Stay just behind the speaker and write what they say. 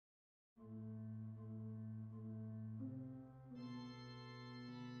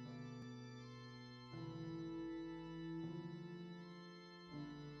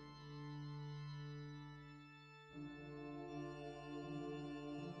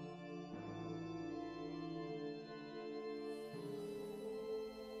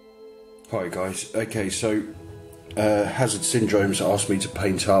Hi guys, okay, so Hazard Syndrome's asked me to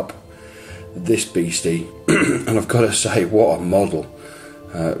paint up this beastie and I've got to say, what a model.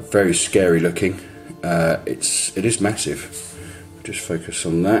 Very scary looking. It is massive. Just focus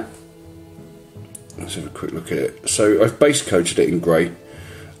on that. Let's have a quick look at it. So I've base coated it in grey.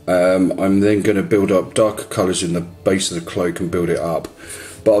 I'm then going to build up darker colours in the base of the cloak and build it up,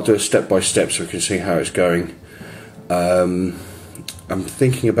 but I'll do it step by step so we can see how it's going. I'm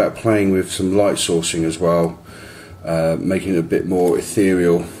thinking about playing with some light sourcing as well, making it a bit more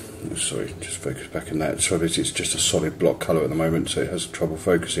ethereal. Sorry, just focus back on that. So it's just a solid block colour at the moment, so it has trouble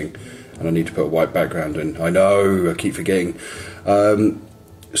focusing, and I need to put a white background in. I know, I keep forgetting.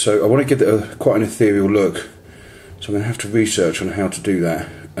 So I want to give it quite an ethereal look, so I'm going to have to research on how to do that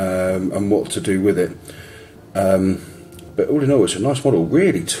and what to do with it. But all in all, it's a nice model,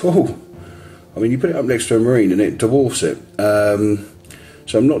 really tall. I mean, you put it up next to a marine and it dwarfs it.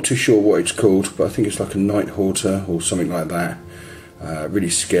 So I'm not too sure what it's called, but I think it's like a night horter or something like that. Really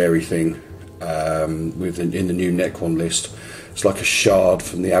scary thing in the new Necron list. It's like a shard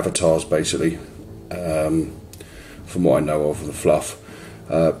from the avatars, basically, from what I know of the fluff.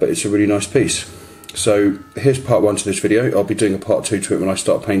 But it's a really nice piece. So here's part one to this video. I'll be doing a part two to it when I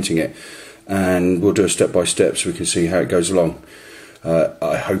start painting it, and we'll do a step by step so we can see how it goes along.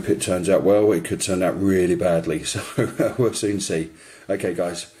 I hope it turns out well. It could turn out really badly, so we'll soon see. Okay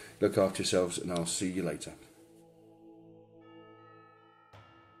guys, look after yourselves and I'll see you later.